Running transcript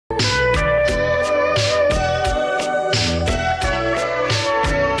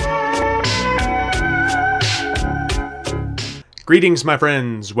Greetings, my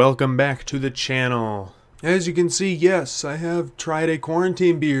friends. Welcome back to the channel. As you can see, yes, I have tried a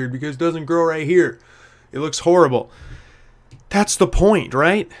quarantine beard because it doesn't grow right here. It looks horrible. That's the point,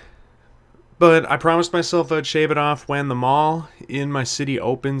 right? But I promised myself I'd shave it off when the mall in my city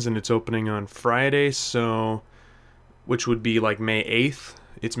opens, and it's opening on Friday, so which would be like May 8th.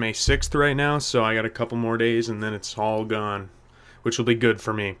 It's May 6th right now, so I got a couple more days and then it's all gone, which will be good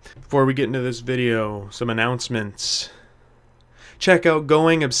for me. Before we get into this video, some announcements. Check out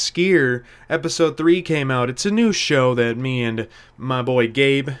Going Obscure. Episode 3 came out. It's a new show that me and my boy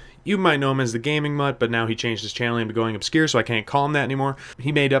Gabe, you might know him as the Gaming Mutt, but now he changed his channel name to Going Obscure, so I can't call him that anymore.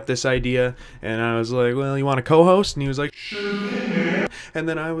 He made up this idea, and I was like, well, you want to co-host? And he was like, sure. And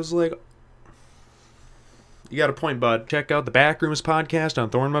then I was like, you got a point, bud. Check out the Backrooms podcast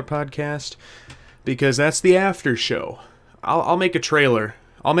on Thornmud Podcast, because that's the after show. I'll make a trailer.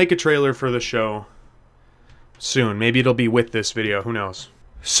 I'll make a trailer for the show soon. Maybe it'll be with this video. Who knows?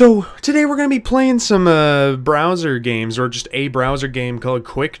 So today we're going to be playing some browser games, or just a browser game called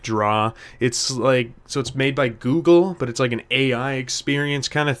Quick Draw. It's like, so it's made by Google, but it's like an AI experience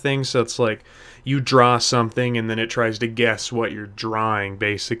kind of thing. So it's like you draw something and then it tries to guess what you're drawing,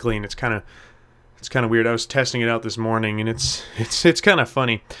 basically, and it's kind of weird. I was testing it out this morning, and it's kind of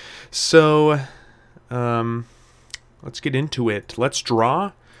funny. So let's get into it. Let's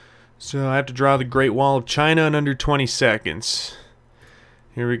draw. So I have to draw the Great Wall of China in under 20 seconds.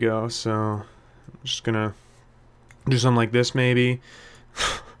 Here we go. So I'm just gonna do something like this, maybe.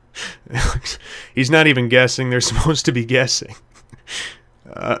 He's not even guessing. They're supposed to be guessing.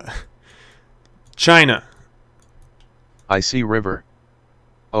 China. I see river.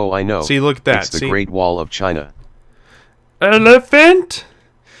 Oh, I know. See, look at that. It's the Great Wall of China. Elephant.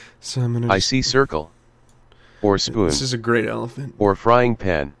 So I'm gonna. I see circle. Or spoon. This is a great elephant. Or frying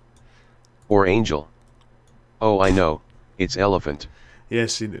pan. Or angel. Oh, I know. It's elephant. Yeah,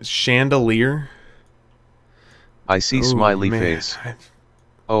 see this chandelier. I see smiley face.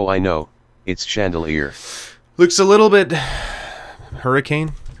 Oh, I know. It's chandelier. Looks a little bit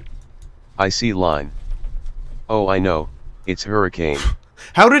hurricane. I see line. Oh, I know. It's hurricane.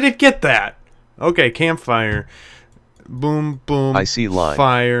 How did it get that? Okay, campfire. Boom, boom. I see line.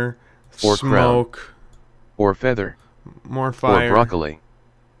 Fire. Or smoke. Crown. Or feather. More fire. Or broccoli.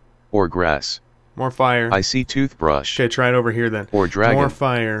 Or grass. More fire. I see toothbrush. Okay, try it over here then. Or dragon. More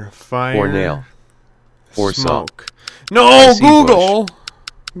fire. Fire. Or nail. Or smoke. saw. No, Google.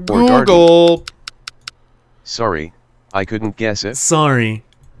 Google. Sorry, I couldn't guess it. Sorry.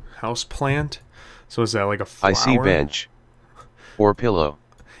 House plant. So is that like a flower? I see bench. Or pillow.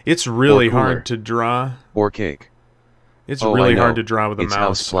 It's really or cooler. hard to draw. Or cake. It's oh, really hard to draw with a it's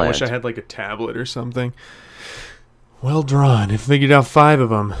mouse. I wish I had like a tablet or something. Well drawn. I figured out 5 of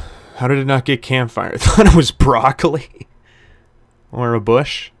them. How did it not get campfire? I thought it was broccoli. Or a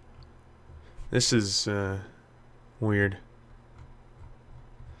bush. This is weird.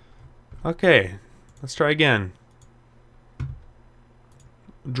 Okay. Let's try again.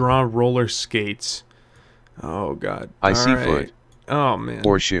 Draw roller skates. Oh, God. I see foot. Oh, man.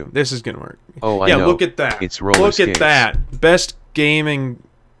 Or shoe. This is going to work. Oh, I know. know. Look at that. It's roller skates. Look at that. Best gaming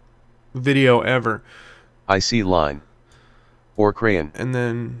video ever. I see line. Or crayon. And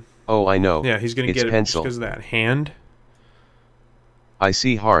then... Oh, I know. Yeah, he's going to get it pencil. because of that. Hand. I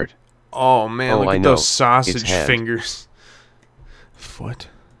see heart. Oh, man. Oh, look I at know. those sausage It's fingers. Foot.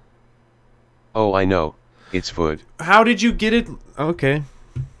 Oh, I know. It's foot. How did you get it? Okay.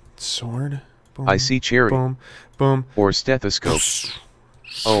 Sword. Boom, I see cherry. Boom. Boom. Or stethoscope.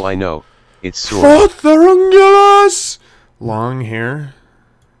 Oh, I know. It's sword. Fothorungulus! Long hair.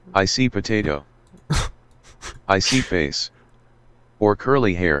 I see potato. I see face. Or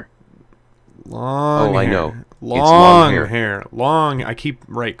curly hair. Long hair. I know. Long hair. Long. I keep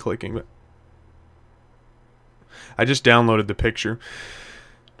right-clicking, but I just downloaded the picture.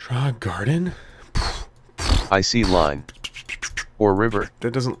 Draw a garden. I see line. Or river.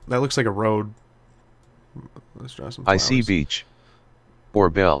 That looks like a road. Let's draw some flowers. I see beach.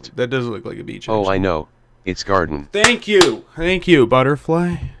 Or belt. That does look like a beach. Oh, actually. I know. It's garden. Thank you. Thank you,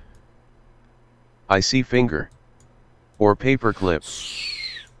 butterfly. I see finger. Or paper clip.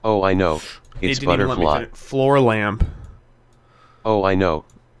 Oh, I know. It's butterfly. Floor lamp. Oh, I know.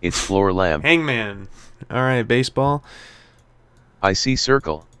 It's floor lamp. Hangman. All right, baseball. I see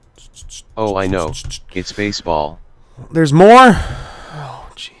circle. Oh, I know. It's baseball. There's more? Oh,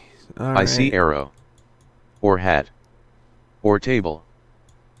 jeez. I see arrow. Or hat. Or table.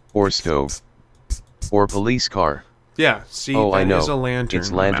 Or stove. Or police car. Yeah, see, oh, I know. Is a lantern.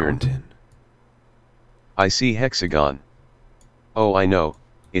 It's lantern. I see hexagon. Oh, I know.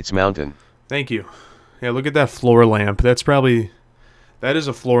 It's mountain. Thank you. Yeah, look at that floor lamp. That's probably That is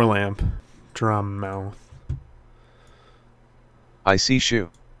a floor lamp. Draw mouth. I see shoe.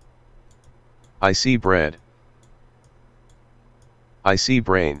 I see bread. I see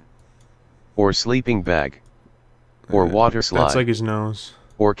brain. Or sleeping bag. Or water slide. That's like his nose.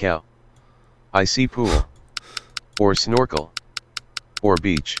 Or cow. I see pool. Or snorkel. Or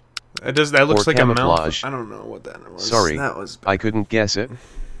beach. That looks or like camouflage. a mouth. I don't know what that was. Sorry, that was I couldn't guess it.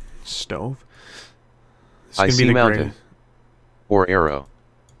 stove. This I can be see the mountain. greatest. Or arrow.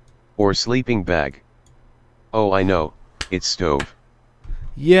 Or sleeping bag. Oh, I know. It's stove.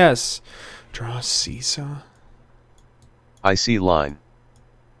 Yes. Draw a seesaw. I see line.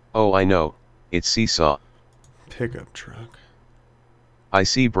 Oh, I know. It's seesaw. Pickup truck. I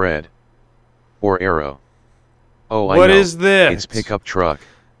see bread. Or arrow. Oh, I know. What is this? It's pickup truck.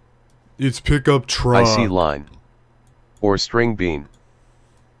 It's pickup truck. I see line. Or string bean.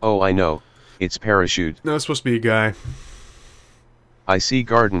 Oh, I know. It's parachute. No, it's supposed to be a guy. I see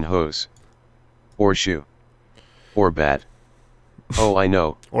garden hose. Or shoe. Or bat. Oh, I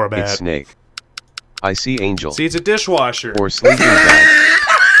know. Or a bat. It's snake. I see angel. See, it's a dishwasher. Or sleeping bag.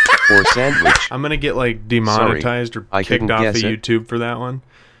 Or sandwich. I'm gonna get like demonetized or I kicked couldn't off of guess it. YouTube for that one.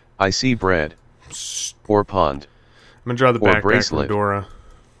 I see bread. Or pond. I'm gonna draw the Or backpack bracelet. from Dora.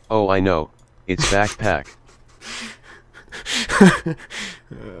 Oh, I know. It's backpack.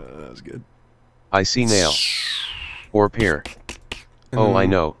 That was good. I see nail. Or pear. Oh, I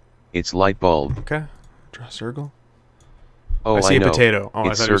know. It's light bulb. Okay. Draw a circle. Oh, I see a know. potato. Oh,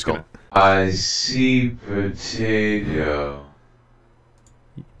 It's I thought he was circle. gonna. I see potato.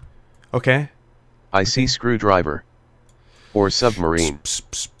 Okay. I see screwdriver. Or submarine. Psst,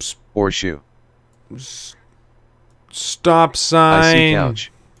 psst, psst, Or shoe. psst. Stop sign. I see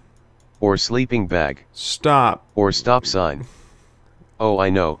couch. Or sleeping bag. Stop. Or stop sign. Oh, I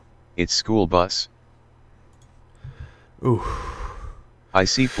know. It's school bus. Ooh. I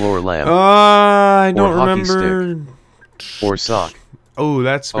see floor lamp. I don't hockey remember. Or sock. Oh,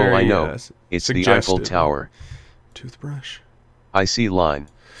 that's very. Oh, I know. It's the Eiffel suggestive. Tower. Toothbrush. I see line.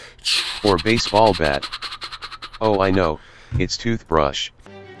 Or baseball bat. Oh, I know. It's toothbrush.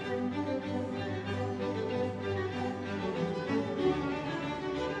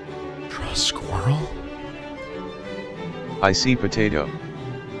 Draw a squirrel. I see potato.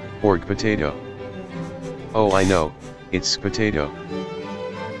 Or potato. Oh, I know. It's potato.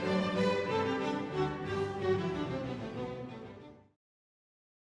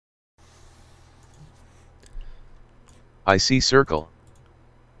 I see circle.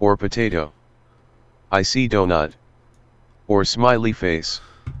 Or potato. I see donut. Or smiley face.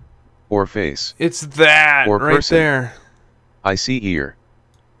 Or face. It's that Or right person. there. I see ear.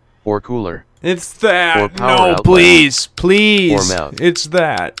 Or cooler. It's that. Or power No, outlet. please, please. Or mouth. It's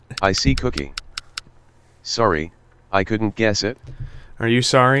that. I see cookie. Sorry, I couldn't guess it. Are you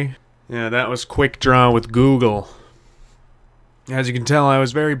sorry? Yeah, that was quick draw with Google. As you can tell, I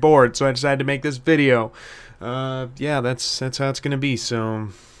was very bored, so I decided to make this video. Yeah, that's how it's gonna be. So,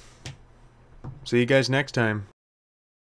 see you guys next time.